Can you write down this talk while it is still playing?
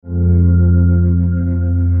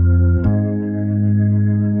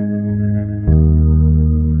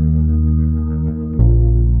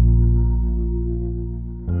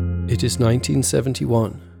It is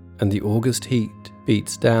 1971, and the August heat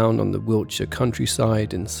beats down on the Wiltshire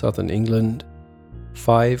countryside in southern England.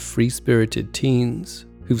 5 free-spirited teens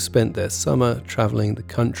who've spent their summer travelling the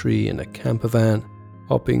country in a camper van,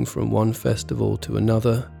 hopping from one festival to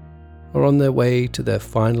another, are on their way to their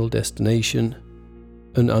final destination,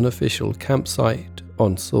 an unofficial campsite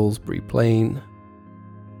on Salisbury Plain.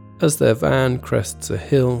 As their van crests a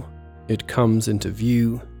hill, it comes into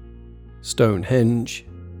view: Stonehenge.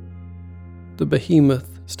 The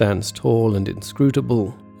behemoth stands tall and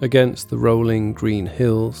inscrutable against the rolling green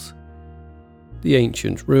hills. The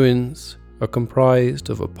ancient ruins are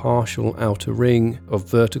comprised of a partial outer ring of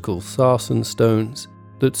vertical sarsen stones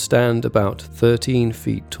that stand about 13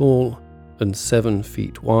 feet tall and 7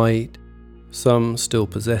 feet wide, some still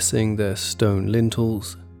possessing their stone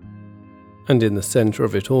lintels. And in the centre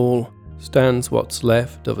of it all stands what's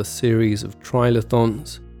left of a series of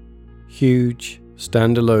trilithons, huge,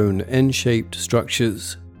 standalone N-shaped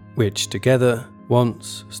structures, which together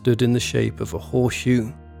once stood in the shape of a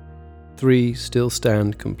horseshoe. 3 still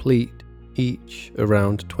stand complete, each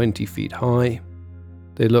around 20 feet high.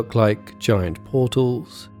 They look like giant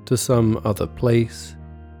portals to some other place.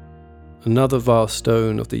 Another vast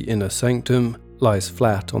stone of the inner sanctum lies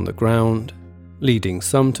flat on the ground, leading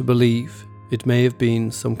some to believe it may have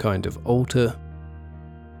been some kind of altar.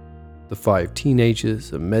 The 5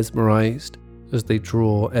 teenagers are mesmerized as they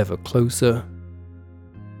draw ever closer.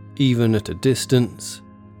 Even at a distance,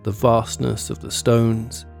 the vastness of the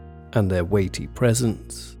stones and their weighty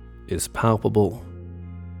presence is palpable.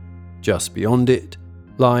 Just beyond it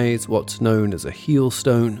lies what's known as a heel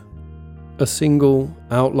stone, a single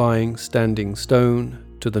outlying standing stone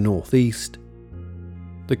to the northeast.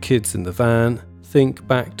 The kids in the van think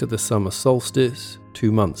back to the summer solstice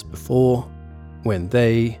 2 months before, when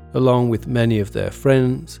they, along with many of their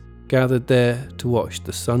friends, gathered there to watch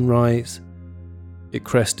the sunrise. It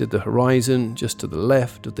crested the horizon just to the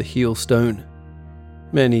left of the heel stone.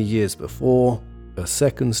 Many years before, a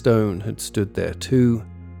second stone had stood there too,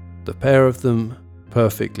 the pair of them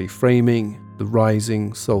perfectly framing the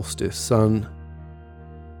rising solstice sun.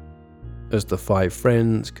 As the 5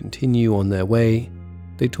 friends continue on their way,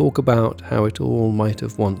 they talk about how it all might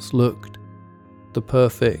have once looked: the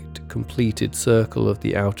perfect, completed circle of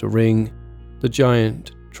the outer ring, the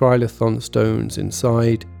giant trilithon stones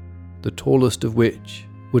inside, the tallest of which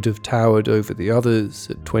would have towered over the others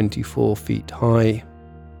at 24 feet high.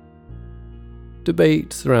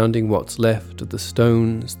 Debate surrounding what's left of the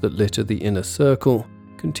stones that litter the inner circle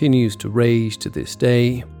continues to rage to this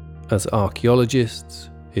day, as archaeologists,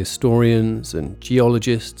 historians and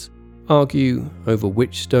geologists argue over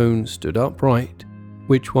which stones stood upright,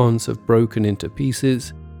 which ones have broken into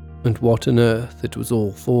pieces, and what on earth it was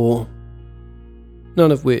all for.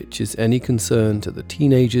 None of which is any concern to the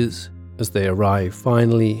teenagers as they arrive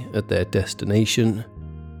finally at their destination.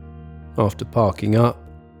 After parking up,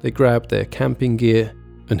 they grab their camping gear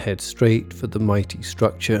and head straight for the mighty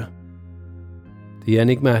structure. The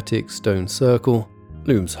enigmatic stone circle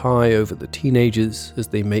looms high over the teenagers as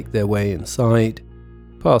they make their way inside,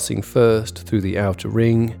 passing first through the outer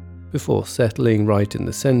ring before settling right in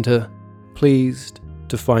the center, pleased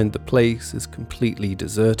to find the place is completely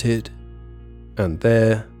deserted. And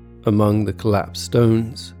there, among the collapsed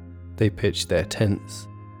stones, they pitch their tents.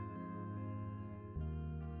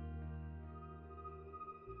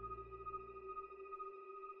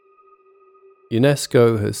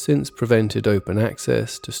 UNESCO has since prevented open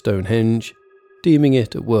access to Stonehenge, deeming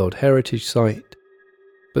it a World Heritage Site,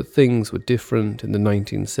 but things were different in the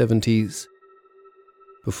 1970s.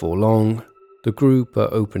 Before long, the group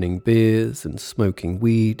are opening beers and smoking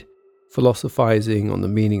weed, philosophizing on the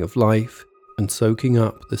meaning of life and soaking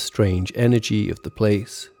up the strange energy of the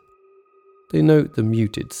place. They note the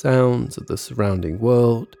muted sounds of the surrounding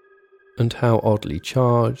world and how oddly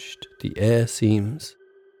charged the air seems.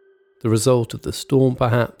 The result of the storm,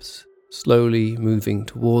 perhaps, slowly moving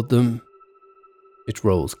toward them. It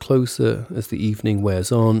rolls closer as the evening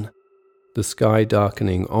wears on, the sky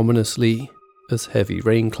darkening ominously as heavy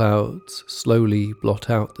rain clouds slowly blot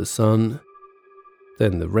out the sun.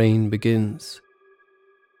 Then the rain begins.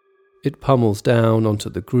 It pummels down onto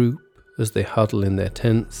the group as they huddle in their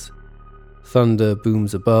tents. Thunder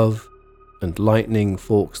booms above, and lightning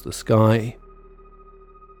forks the sky.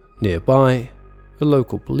 Nearby, a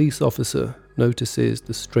local police officer notices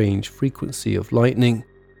the strange frequency of lightning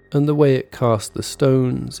and the way it casts the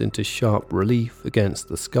stones into sharp relief against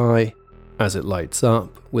the sky as it lights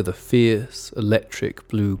up with a fierce electric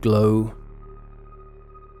blue glow.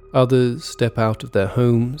 Others step out of their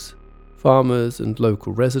homes, farmers and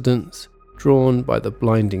local residents, drawn by the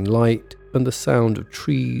blinding light and the sound of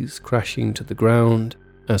trees crashing to the ground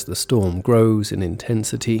as the storm grows in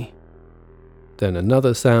intensity. Then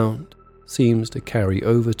another sound seems to carry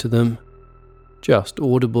over to them, just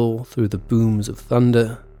audible through the booms of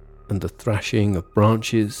thunder and the thrashing of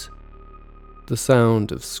branches. The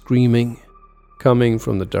sound of screaming coming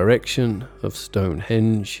from the direction of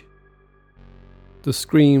Stonehenge. The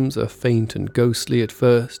screams are faint and ghostly at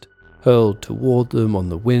first, hurled toward them on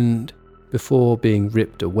the wind, before being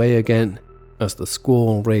ripped away again as the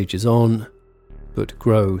squall rages on, but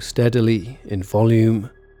grow steadily in volume.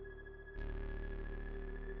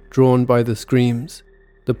 Drawn by the screams,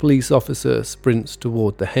 the police officer sprints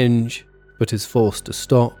toward the henge, but is forced to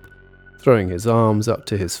stop, throwing his arms up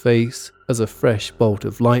to his face as a fresh bolt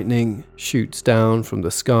of lightning shoots down from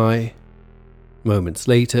the sky. Moments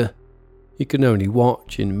later, he can only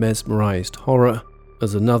watch in mesmerized horror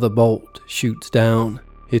as another bolt shoots down,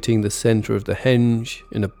 hitting the center of the henge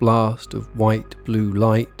in a blast of white-blue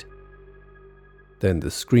light. Then the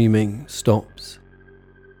screaming stops.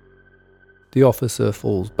 The officer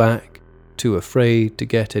falls back, too afraid to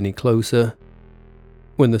get any closer.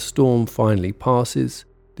 When the storm finally passes,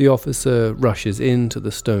 the officer rushes into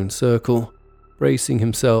the stone circle, bracing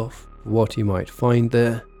himself for what he might find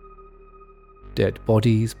there. Dead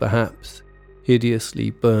bodies, perhaps, hideously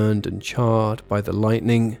burned and charred by the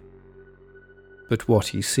lightning. But what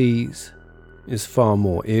he sees is far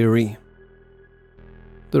more eerie.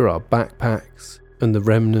 There are backpacks and the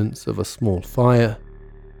remnants of a small fire,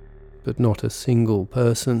 but not a single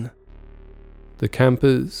person. The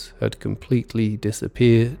campers had completely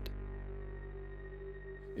disappeared.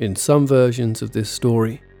 In some versions of this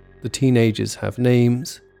story, the teenagers have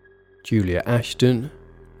names: Julia Ashton,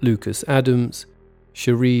 Lucas Adams,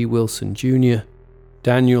 Cherie Wilson Jr.,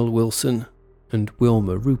 Daniel Wilson, and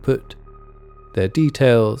Wilma Rupert. Their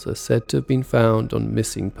details are said to have been found on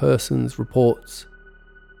missing persons reports.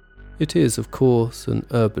 It is, of course, an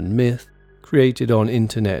urban myth created on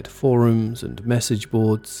internet forums and message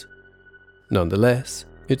boards. Nonetheless,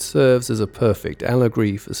 it serves as a perfect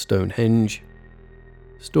allegory for Stonehenge.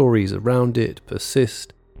 Stories around it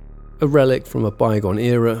persist, a relic from a bygone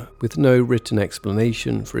era with no written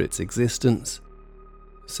explanation for its existence.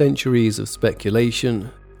 Centuries of speculation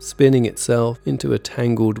spinning itself into a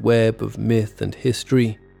tangled web of myth and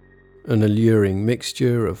history, an alluring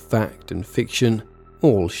mixture of fact and fiction,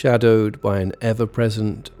 all shadowed by an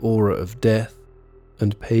ever-present aura of death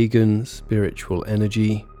and pagan spiritual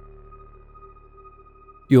energy.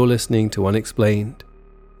 You're listening to Unexplained,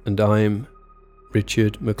 and I'm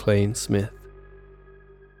Richard McLean Smith.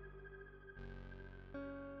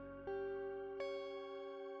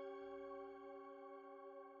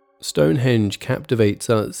 Stonehenge captivates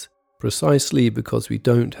us precisely because we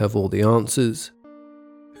don't have all the answers.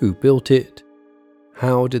 Who built it?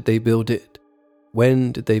 How did they build it?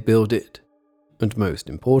 When did they build it? And most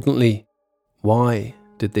importantly, why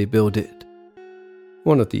did they build it?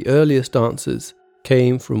 One of the earliest answers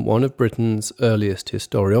came from one of Britain's earliest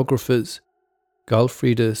historiographers,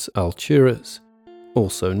 Gulfridus Alturas,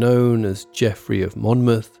 also known as Geoffrey of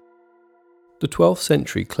Monmouth. The 12th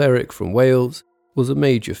century cleric from Wales was a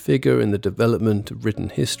major figure in the development of written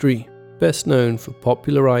history, best known for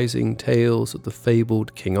popularising tales of the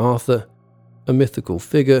fabled King Arthur, a mythical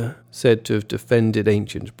figure said to have defended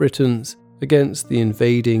ancient Britons against the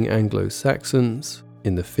invading Anglo-Saxons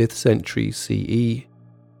in the 5th century CE.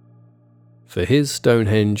 For his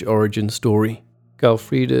Stonehenge origin story,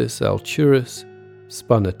 Gulfridus Alturas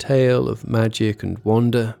spun a tale of magic and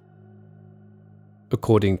wonder.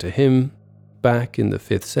 According to him, back in the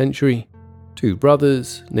 5th century, two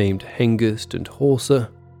brothers named Hengist and Horsa,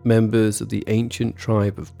 members of the ancient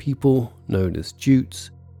tribe of people known as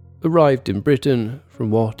Jutes, arrived in Britain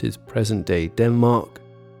from what is present-day Denmark.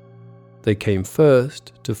 They came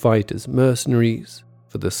first to fight as mercenaries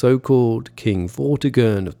for the so-called King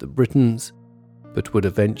Vortigern of the Britons, but would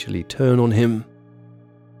eventually turn on him.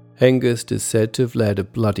 Hengist is said to have led a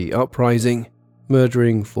bloody uprising,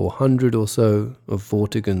 murdering 400 or so of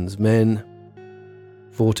Vortigern's men.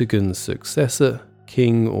 Vortigern's successor,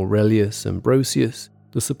 King Aurelius Ambrosius,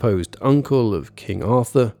 the supposed uncle of King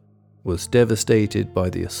Arthur, was devastated by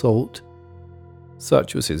the assault.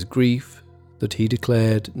 Such was his grief that he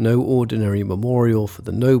declared no ordinary memorial for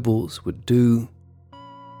the nobles would do.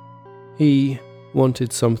 He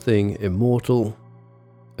wanted something immortal,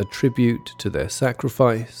 a tribute to their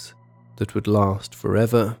sacrifice that would last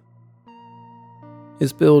forever.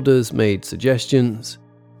 His builders made suggestions,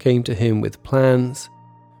 came to him with plans,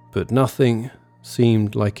 but nothing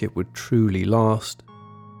seemed like it would truly last.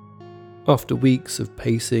 After weeks of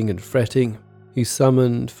pacing and fretting, he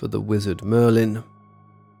summoned for the wizard Merlin.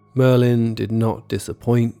 Merlin did not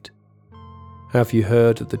disappoint. "Have you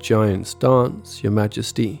heard of the giant's dance, your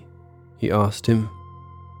majesty?" he asked him.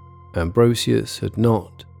 Ambrosius had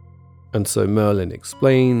not, and so Merlin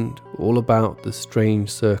explained all about the strange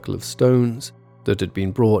circle of stones that had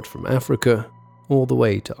been brought from Africa all the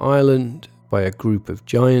way to Ireland by a group of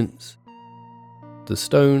giants. The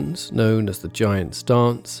stones, known as the Giant's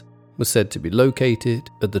Dance, were said to be located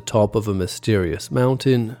at the top of a mysterious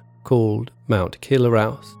mountain called Mount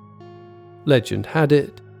Killaraus. Legend had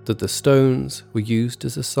it that the stones were used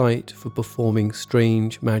as a site for performing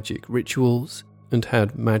strange magic rituals and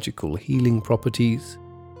had magical healing properties.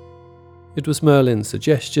 It was Merlin's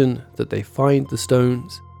suggestion that they find the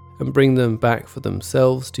stones and bring them back for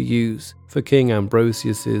themselves to use for King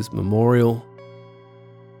Ambrosius's memorial.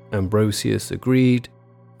 Ambrosius agreed,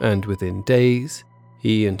 and within days,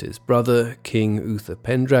 he and his brother, King Uther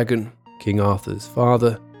Pendragon, King Arthur's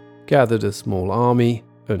father, gathered a small army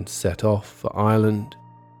and set off for Ireland.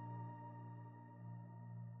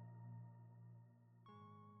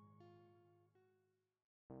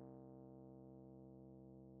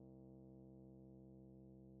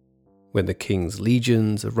 When the king's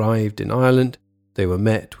legions arrived in Ireland, they were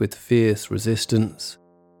met with fierce resistance.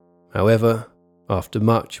 However, after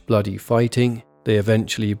much bloody fighting, they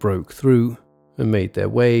eventually broke through and made their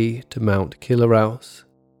way to Mount Killaraus.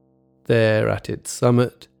 There, at its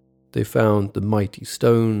summit, they found the mighty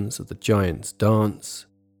stones of the Giant's Dance.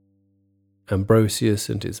 Ambrosius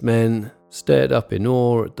and his men stared up in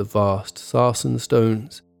awe at the vast sarsen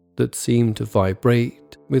stones that seemed to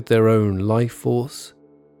vibrate with their own life force.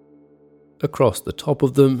 Across the top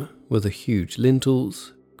of them were the huge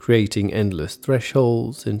lintels, creating endless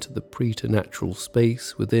thresholds into the preternatural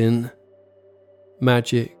space within.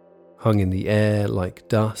 Magic hung in the air like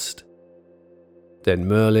dust. Then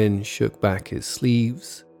Merlin shook back his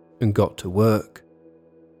sleeves and got to work.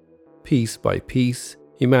 Piece by piece,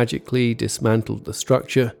 he magically dismantled the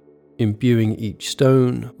structure, imbuing each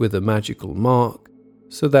stone with a magical mark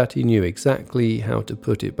so that he knew exactly how to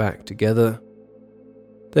put it back together.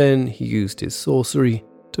 Then he used his sorcery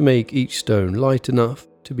to make each stone light enough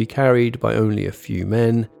to be carried by only a few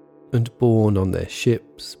men and borne on their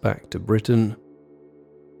ships back to Britain.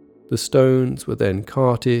 The stones were then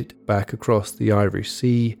carted back across the Irish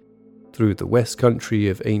Sea, through the west country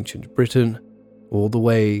of ancient Britain, all the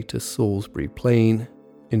way to Salisbury Plain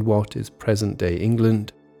in what is present-day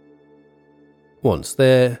England. Once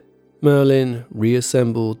there, Merlin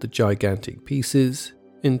reassembled the gigantic pieces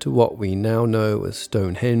into what we now know as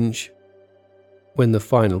Stonehenge. When the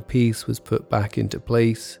final piece was put back into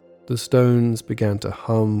place, the stones began to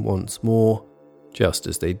hum once more, just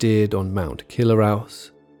as they did on Mount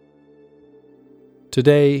Killaraus.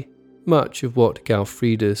 Today, much of what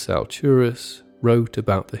Galfridus Alturus wrote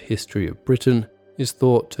about the history of Britain is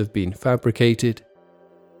thought to have been fabricated.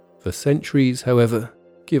 For centuries, however,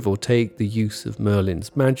 give or take the use of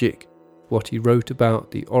Merlin's magic, what he wrote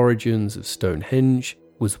about the origins of Stonehenge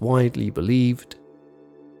was widely believed.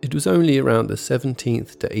 It was only around the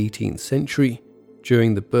 17th to 18th century,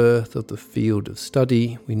 during the birth of the field of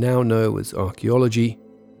study we now know as archaeology,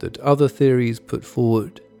 that other theories put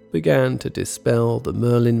forward began to dispel the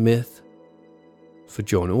Merlin myth. For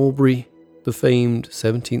John Aubrey, the famed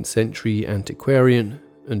 17th century antiquarian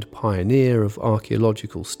and pioneer of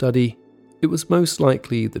archaeological study, it was most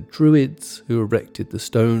likely the Druids who erected the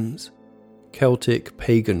stones. Celtic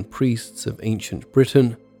pagan priests of ancient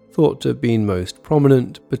Britain, thought to have been most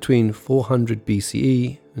prominent between 400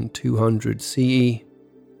 BCE and 200 CE.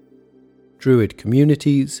 Druid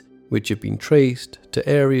communities, which have been traced to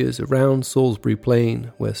areas around Salisbury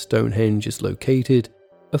Plain where Stonehenge is located,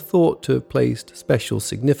 are thought to have placed special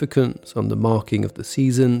significance on the marking of the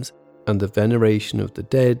seasons and the veneration of the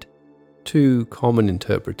dead, two common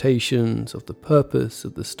interpretations of the purpose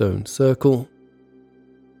of the stone circle.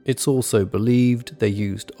 It's also believed they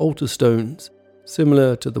used altar stones,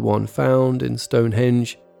 similar to the one found in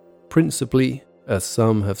Stonehenge, principally, as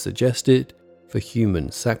some have suggested, for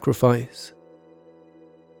human sacrifice.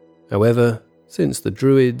 However, since the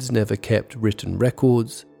Druids never kept written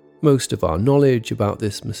records, most of our knowledge about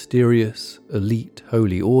this mysterious, elite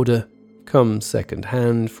holy order comes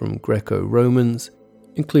second-hand from Greco-Romans,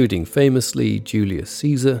 including famously Julius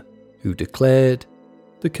Caesar, who declared,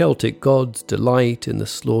 "The Celtic gods delight in the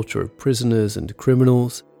slaughter of prisoners and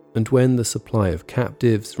criminals, and when the supply of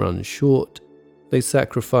captives runs short, they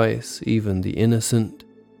sacrifice even the innocent."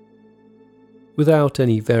 Without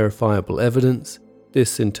any verifiable evidence,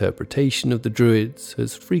 this interpretation of the Druids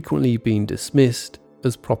has frequently been dismissed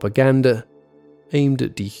as propaganda, aimed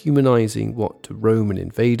at dehumanizing what to Roman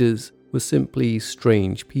invaders were simply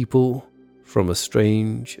strange people from a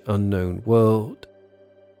strange, unknown world.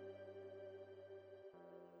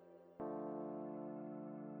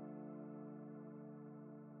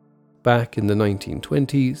 Back in the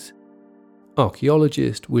 1920s,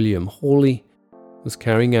 archaeologist William Hawley was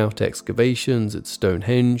carrying out excavations at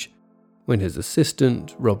Stonehenge when his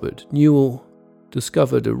assistant, Robert Newell,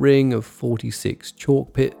 discovered a ring of 46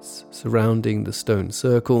 chalk pits surrounding the stone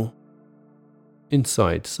circle.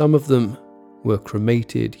 Inside some of them were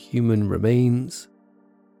cremated human remains.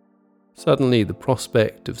 Suddenly, the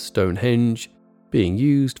prospect of Stonehenge being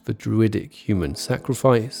used for druidic human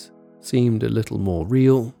sacrifice seemed a little more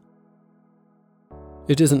real.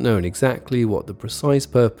 It isn't known exactly what the precise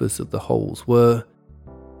purpose of the holes were,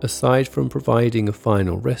 aside from providing a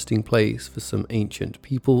final resting place for some ancient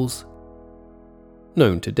peoples.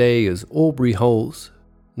 Known today as Aubrey Holes,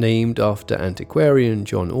 named after antiquarian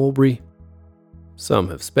John Aubrey, some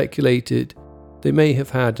have speculated they may have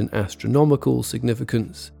had an astronomical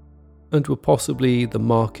significance and were possibly the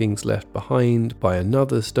markings left behind by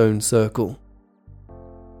another stone circle.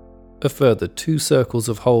 A further 2 circles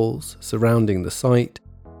of holes surrounding the site,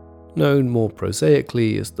 known more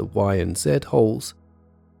prosaically as the Y and Z holes,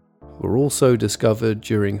 were also discovered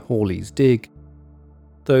during Hawley's dig,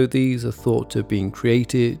 though these are thought to have been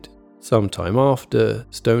created sometime after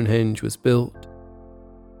Stonehenge was built,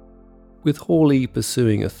 with Hawley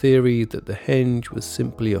pursuing a theory that the henge was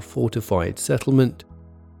simply a fortified settlement.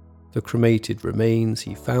 The cremated remains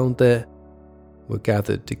he found there were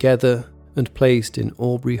gathered together and placed in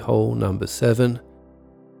Aubrey Hole number 7,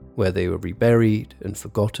 where they were reburied and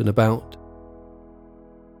forgotten about.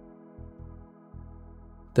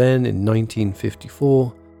 Then in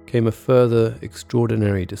 1954 came a further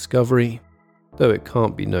extraordinary discovery, though it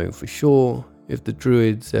can't be known for sure if the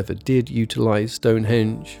Druids ever did utilize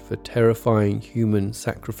Stonehenge for terrifying human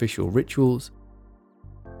sacrificial rituals.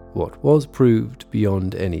 What was proved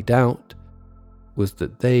beyond any doubt was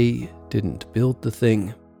that they didn't build the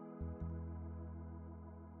thing.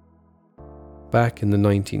 Back in the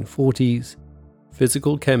 1940s,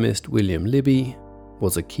 physical chemist William Libby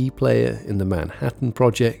was a key player in the Manhattan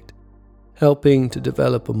Project, helping to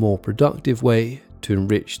develop a more productive way to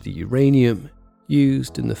enrich the uranium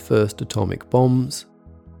used in the first atomic bombs.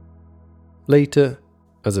 Later,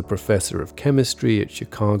 as a professor of chemistry at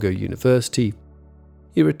Chicago University,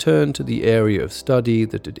 he returned to the area of study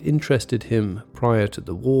that had interested him prior to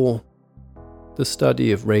the war, the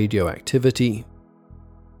study of radioactivity.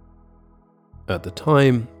 At the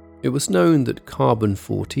time, it was known that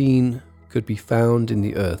carbon-14 could be found in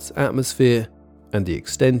the Earth's atmosphere, and the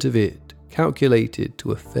extent of it calculated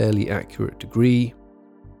to a fairly accurate degree.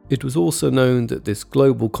 It was also known that this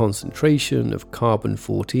global concentration of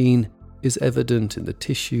carbon-14 is evident in the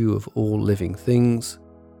tissue of all living things.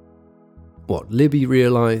 What Libby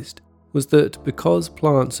realized was that because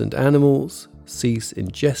plants and animals cease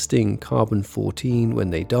ingesting carbon-14 when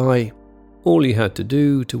they die, all he had to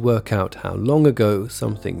do to work out how long ago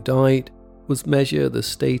something died was measure the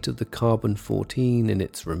state of the carbon-14 in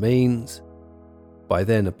its remains. By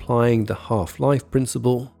then applying the half-life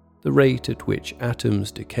principle, the rate at which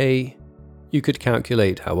atoms decay, you could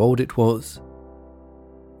calculate how old it was.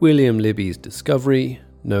 William Libby's discovery,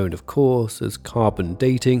 known of course as carbon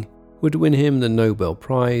dating, would win him the Nobel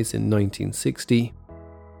Prize in 1960.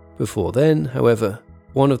 Before then, however,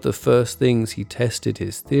 one of the first things he tested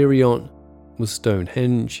his theory on was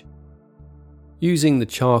Stonehenge. Using the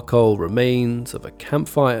charcoal remains of a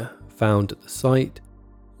campfire found at the site,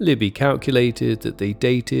 Libby calculated that they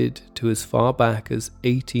dated to as far back as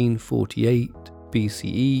 1848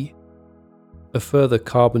 BCE. A further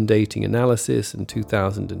carbon dating analysis in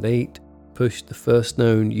 2008 pushed the first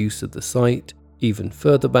known use of the site even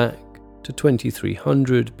further back to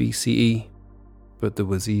 2300 BCE, but there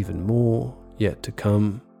was even more yet to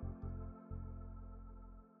come.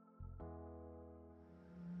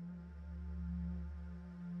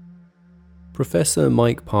 Professor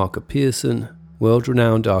Mike Parker Pearson,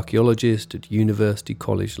 world-renowned archaeologist at University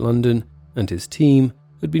College London, and his team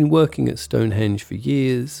had been working at Stonehenge for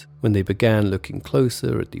years when they began looking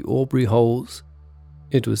closer at the Aubrey holes.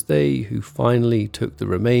 It was they who finally took the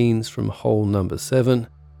remains from hole number 7,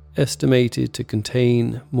 estimated to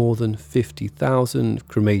contain more than 50,000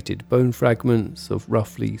 cremated bone fragments of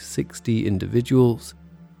roughly 60 individuals,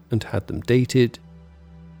 and had them dated.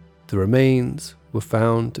 The remains were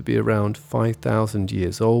found to be around 5,000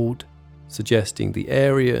 years old, suggesting the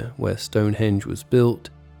area where Stonehenge was built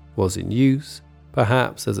was in use,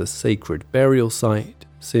 perhaps as a sacred burial site,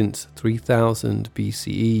 since 3000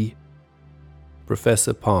 BCE.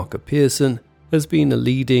 Professor Parker Pearson has been a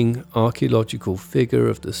leading archaeological figure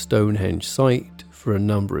of the Stonehenge site for a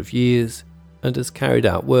number of years, and has carried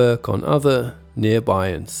out work on other nearby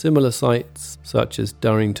and similar sites such as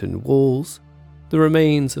Durrington Walls, the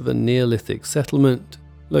remains of a Neolithic settlement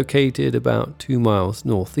located about 2 miles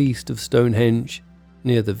northeast of Stonehenge,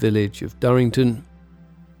 near the village of Durrington.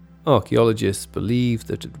 Archaeologists believe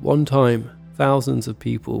that at one time thousands of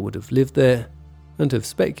people would have lived there, and have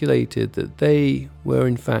speculated that they were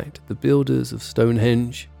in fact the builders of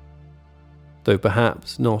Stonehenge, though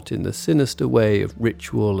perhaps not in the sinister way of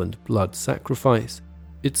ritual and blood sacrifice.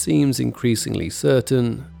 It seems increasingly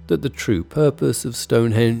certain that the true purpose of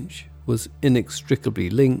Stonehenge was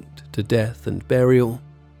inextricably linked to death and burial.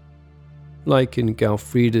 Like in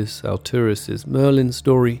Galfridus Alturis's Merlin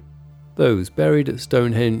story, those buried at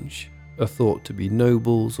Stonehenge are thought to be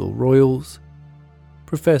nobles or royals.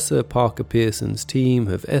 Professor Parker Pearson's team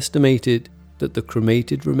have estimated that the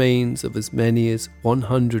cremated remains of as many as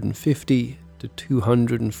 150 to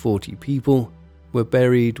 240 people were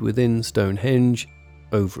buried within Stonehenge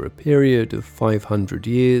over a period of 500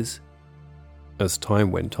 years. As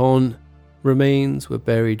time went on, remains were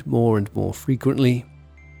buried more and more frequently,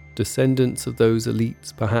 descendants of those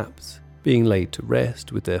elites perhaps being laid to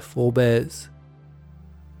rest with their forebears.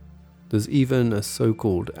 There's even a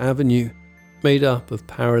so-called avenue made up of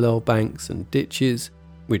parallel banks and ditches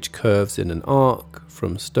which curves in an arc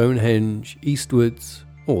from Stonehenge eastwards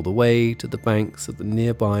all the way to the banks of the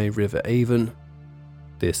nearby River Avon.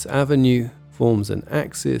 This avenue forms an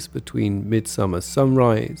axis between midsummer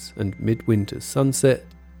sunrise and midwinter sunset.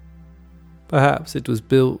 Perhaps it was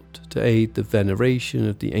built to aid the veneration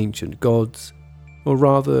of the ancient gods, or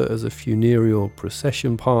rather as a funereal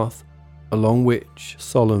procession path along which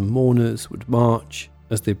solemn mourners would march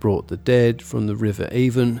as they brought the dead from the River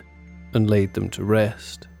Avon and laid them to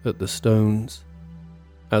rest at the stones.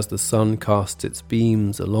 As the sun casts its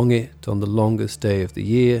beams along it on the longest day of the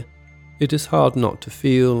year, it is hard not to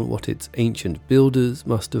feel what its ancient builders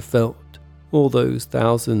must have felt all those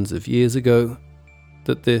thousands of years ago,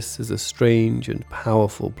 that this is a strange and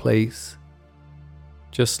powerful place.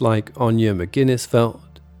 Just like Anya McGuinness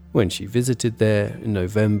felt when she visited there in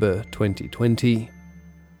November 2020.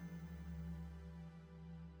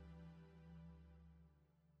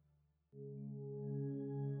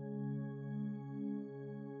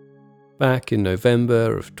 Back in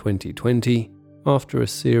November of 2020, after a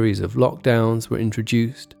series of lockdowns were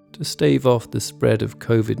introduced to stave off the spread of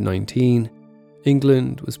COVID-19,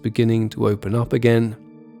 England was beginning to open up again.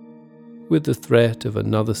 With the threat of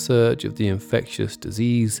another surge of the infectious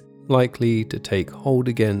disease likely to take hold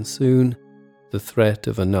again soon, the threat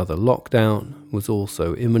of another lockdown was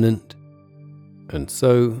also imminent. And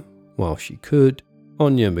so, while she could,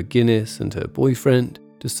 Anya McGuinness and her boyfriend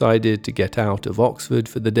decided to get out of Oxford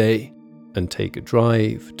for the day and take a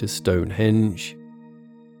drive to Stonehenge.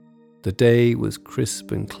 The day was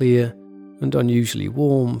crisp and clear and unusually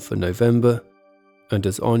warm for November, and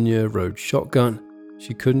as Anya rode shotgun,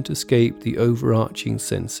 she couldn't escape the overarching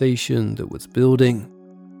sensation that was building.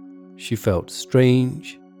 She felt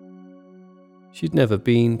strange. She'd never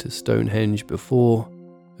been to Stonehenge before,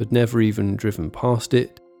 had never even driven past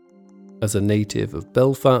it. As a native of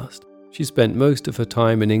Belfast, she spent most of her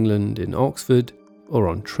time in England in Oxford or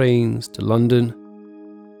on trains to London,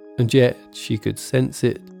 and yet she could sense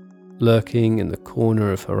it lurking in the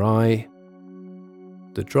corner of her eye.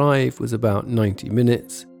 The drive was about 90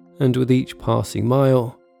 minutes, and with each passing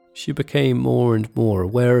mile, she became more and more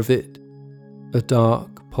aware of it. A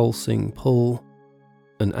dark, pulsing pull,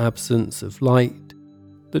 an absence of light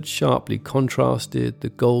that sharply contrasted the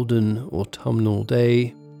golden autumnal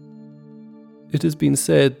day. It has been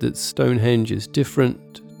said that Stonehenge is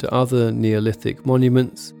different to other Neolithic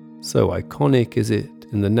monuments, so iconic is it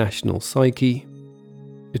in the national psyche.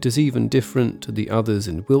 It is even different to the others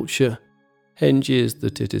in Wiltshire, henges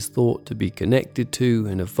that it is thought to be connected to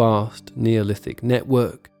in a vast Neolithic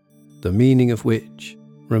network, the meaning of which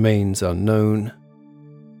remains unknown.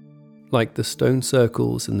 Like the stone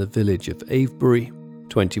circles in the village of Avebury,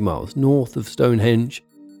 20 miles north of Stonehenge,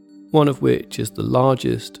 one of which is the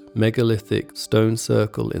largest megalithic stone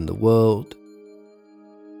circle in the world.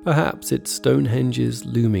 Perhaps it's Stonehenge's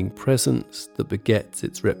looming presence that begets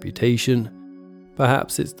its reputation.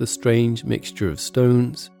 Perhaps it's the strange mixture of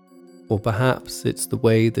stones, or perhaps it's the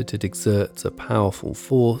way that it exerts a powerful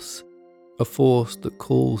force, a force that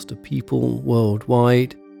calls to people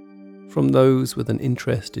worldwide, from those with an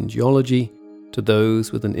interest in geology to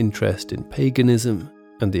those with an interest in paganism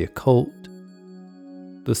and the occult.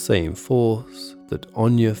 The same force that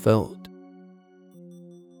Anya felt.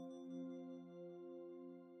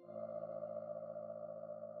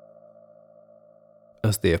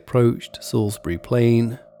 As they approached Salisbury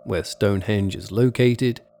Plain, where Stonehenge is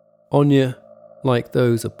located, Anya, like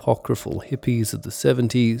those apocryphal hippies of the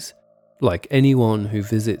 70s, like anyone who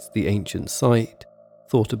visits the ancient site,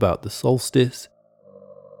 thought about the solstice.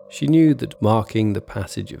 She knew that marking the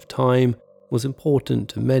passage of time was important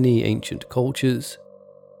to many ancient cultures.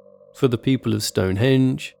 For the people of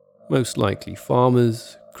Stonehenge, most likely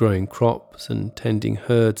farmers, growing crops and tending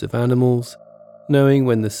herds of animals, knowing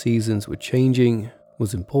when the seasons were changing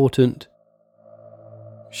was important.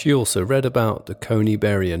 She also read about the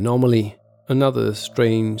Coneyberry anomaly, another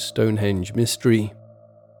strange Stonehenge mystery.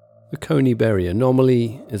 The Coneyberry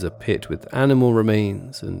anomaly is a pit with animal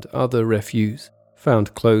remains and other refuse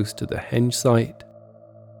found close to the henge site.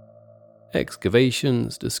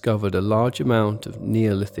 Excavations discovered a large amount of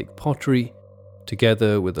Neolithic pottery,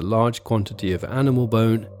 together with a large quantity of animal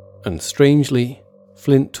bone, and strangely,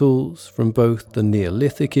 flint tools from both the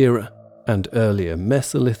Neolithic era and earlier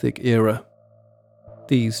Mesolithic era.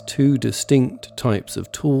 These two distinct types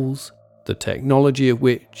of tools, the technology of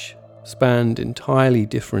which spanned entirely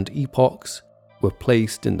different epochs, were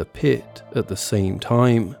placed in the pit at the same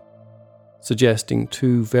time, suggesting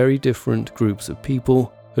two very different groups of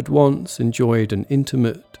people had once enjoyed an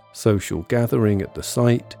intimate social gathering at the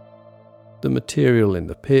site. The material in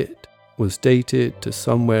the pit was dated to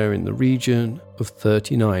somewhere in the region of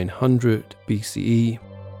 3900 BCE.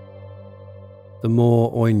 The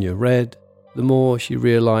more Anya read, the more she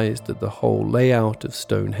realized that the whole layout of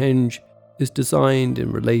Stonehenge is designed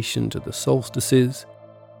in relation to the solstices,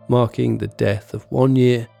 marking the death of one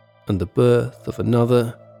year and the birth of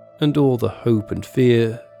another, and all the hope and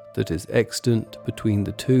fear that is extant between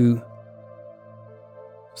the two.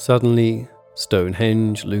 Suddenly,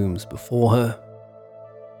 Stonehenge looms before her.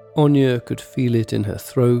 Anya could feel it in her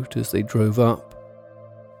throat as they drove up.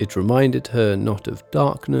 It reminded her not of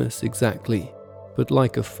darkness exactly, but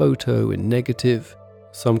like a photo in negative,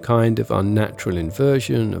 some kind of unnatural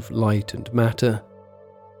inversion of light and matter.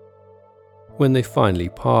 When they finally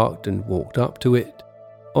parked and walked up to it,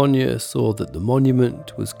 Anya saw that the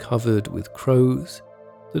monument was covered with crows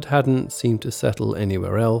that hadn't seemed to settle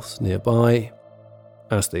anywhere else nearby.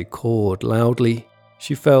 As they cawed loudly,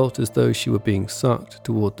 she felt as though she were being sucked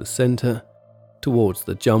toward the center, towards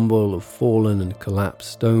the jumble of fallen and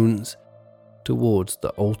collapsed stones, towards the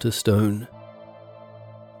altar stone.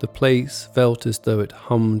 The place felt as though it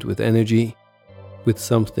hummed with energy, with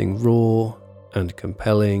something raw and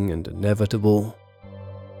compelling and inevitable.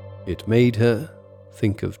 It made her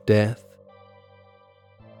think of death.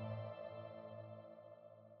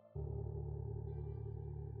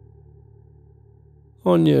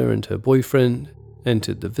 Anya and her boyfriend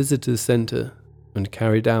entered the visitors' center and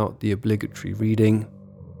carried out the obligatory reading.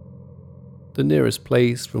 The nearest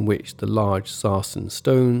place from which the large sarsen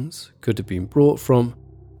stones could have been brought from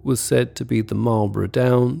was said to be the Marlborough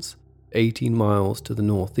Downs, 18 miles to the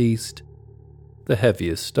northeast. The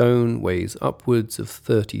heaviest stone weighs upwards of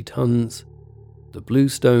 30 tons. The blue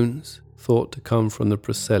stones, thought to come from the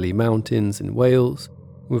Preseli Mountains in Wales,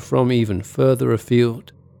 were from even further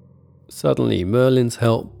afield. Suddenly, Merlin's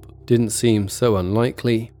help didn't seem so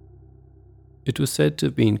unlikely. It was said to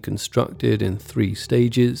have been constructed in 3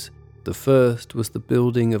 stages. The first was the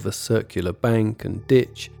building of a circular bank and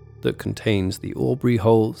ditch that contains the Aubrey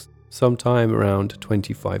holes, sometime around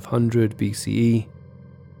 2500 BCE.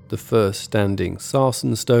 The first standing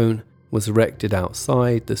sarsen stone was erected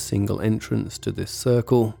outside the single entrance to this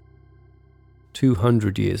circle.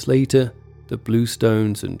 200 years later, the blue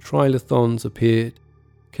stones and trilithons appeared,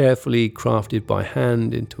 carefully crafted by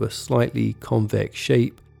hand into a slightly convex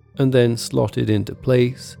shape and then slotted into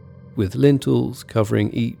place, with lintels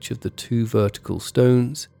covering each of the 2 vertical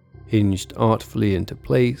stones, hinged artfully into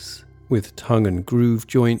place with tongue and groove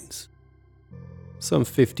joints. Some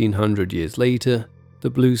 1500 years later, the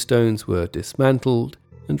blue stones were dismantled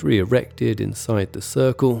and re-erected inside the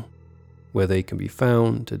circle, where they can be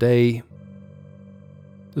found today.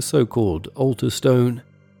 The so-called altar stone,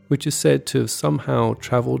 which is said to have somehow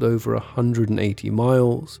travelled over 180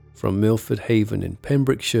 miles from Milford Haven in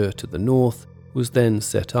Pembrokeshire to the north, was then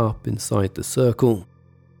set up inside the circle.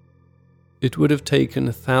 It would have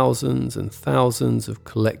taken thousands and thousands of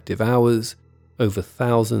collective hours over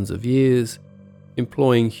thousands of years,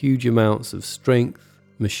 employing huge amounts of strength,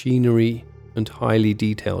 machinery, and highly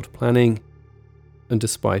detailed planning, and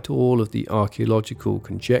despite all of the archaeological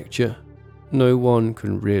conjecture, no one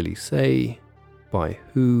can really say by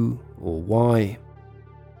who or why.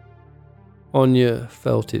 Anya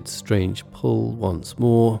felt its strange pull once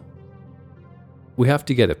more. "We have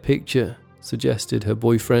to get a picture," suggested her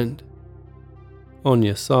boyfriend.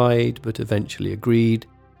 Anya sighed but eventually agreed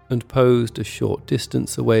and posed a short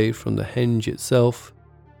distance away from the henge itself.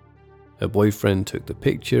 Her boyfriend took the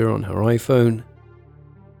picture on her iPhone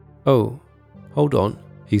 "Oh, hold on,"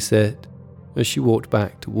 he said, as she walked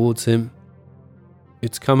back towards him.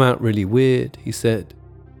 "It's come out really weird," he said.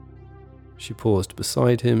 She paused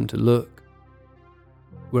beside him to look.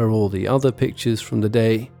 Were all the other pictures from the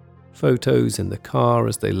day, photos in the car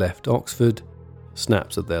as they left Oxford,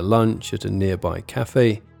 snaps of their lunch at a nearby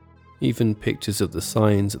cafe, even pictures of the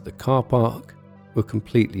signs at the car park, were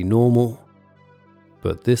completely normal.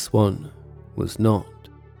 But this one was not.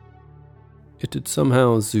 It had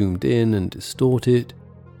somehow zoomed in and distorted,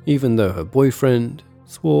 even though her boyfriend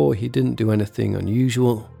swore he didn't do anything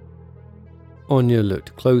unusual. Anya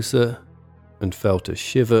looked closer and felt a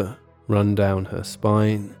shiver run down her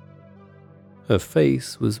spine. Her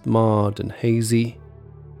face was marred and hazy.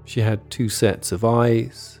 She had 2 sets of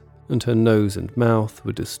eyes, and her nose and mouth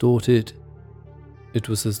were distorted. It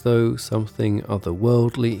was as though something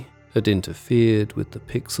otherworldly had interfered with the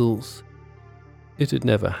pixels. It had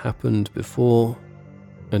never happened before,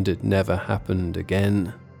 and it never happened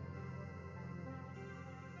again.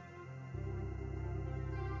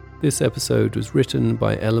 This episode was written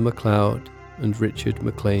by Ella MacLeod and Richard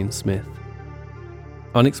MacLean Smith.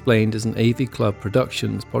 Unexplained is an AV Club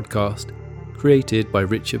Productions podcast created by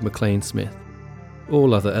Richard MacLean Smith.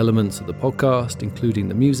 All other elements of the podcast, including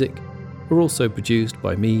the music, are also produced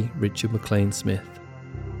by me, Richard MacLean Smith.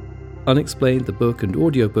 Unexplained, the book and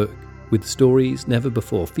audiobook, with stories never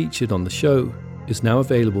before featured on the show, is now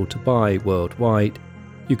available to buy worldwide.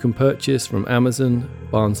 You can purchase from Amazon,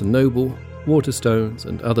 Barnes & Noble, Waterstones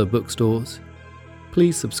and other bookstores.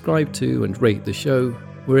 Please subscribe to and rate the show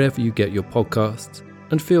wherever you get your podcasts,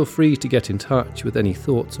 and feel free to get in touch with any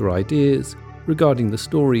thoughts or ideas regarding the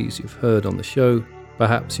stories you've heard on the show.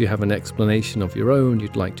 Perhaps you have an explanation of your own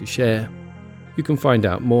you'd like to share. You can find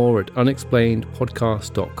out more at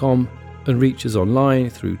unexplainedpodcast.com and reach us online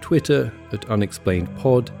through Twitter at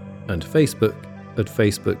unexplainedpod and Facebook at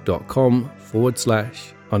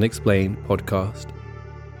facebook.com/unexplainedpodcast.